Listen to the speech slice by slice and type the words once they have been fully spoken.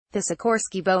The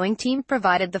Sikorsky-Boeing team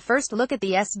provided the first look at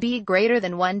the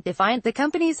SB1 Defiant the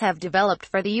companies have developed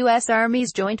for the U.S.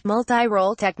 Army's Joint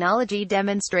Multi-Role Technology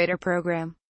Demonstrator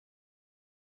program.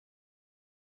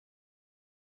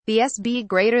 The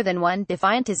SB1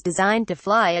 Defiant is designed to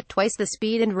fly at twice the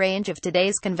speed and range of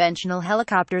today's conventional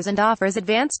helicopters and offers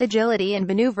advanced agility and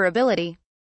maneuverability.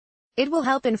 It will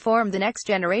help inform the next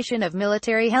generation of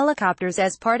military helicopters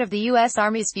as part of the U.S.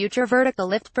 Army's future vertical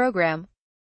lift program.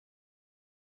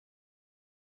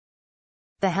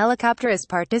 The helicopter is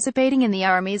participating in the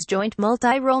Army's Joint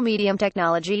Multi-Role Medium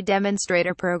Technology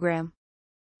Demonstrator program.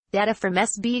 Data from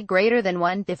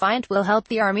SB1 Defiant will help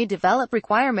the Army develop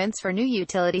requirements for new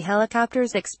utility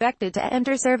helicopters expected to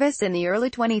enter service in the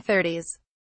early 2030s.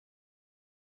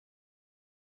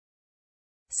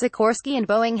 Sikorsky and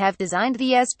Boeing have designed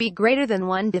the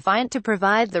SB1 Defiant to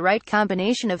provide the right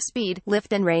combination of speed,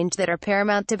 lift and range that are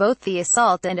paramount to both the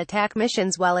assault and attack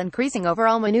missions while increasing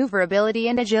overall maneuverability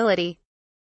and agility.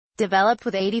 Developed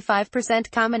with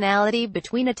 85% commonality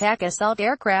between attack-assault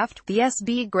aircraft, the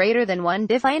SB1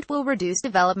 Defiant will reduce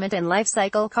development and life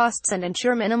cycle costs and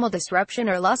ensure minimal disruption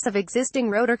or loss of existing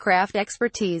rotorcraft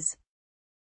expertise.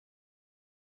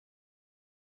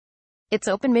 Its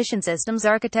open mission systems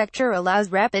architecture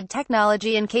allows rapid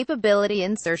technology and capability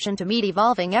insertion to meet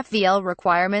evolving FVL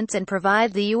requirements and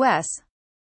provide the U.S.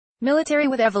 military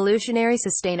with evolutionary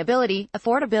sustainability,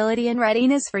 affordability and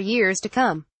readiness for years to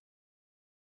come.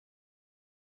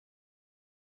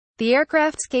 The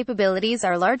aircraft's capabilities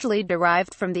are largely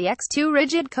derived from the X2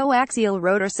 rigid coaxial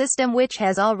rotor system, which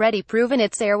has already proven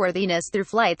its airworthiness through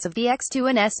flights of the X2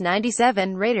 and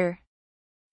S-97 Raider.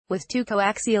 With two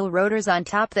coaxial rotors on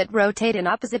top that rotate in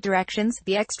opposite directions,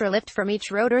 the extra lift from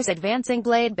each rotor's advancing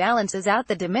blade balances out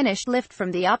the diminished lift from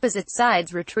the opposite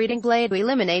side's retreating blade to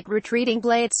eliminate retreating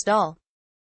blade stall.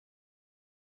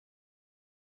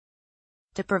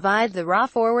 To provide the raw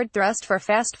forward thrust for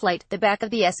fast flight, the back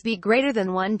of the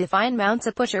SB1 Defiant mounts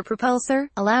a pusher propulsor,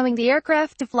 allowing the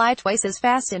aircraft to fly twice as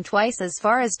fast and twice as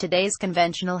far as today's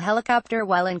conventional helicopter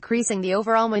while increasing the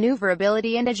overall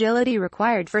maneuverability and agility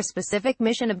required for specific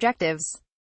mission objectives.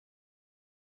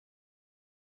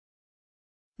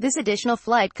 This additional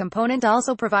flight component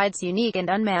also provides unique and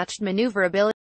unmatched maneuverability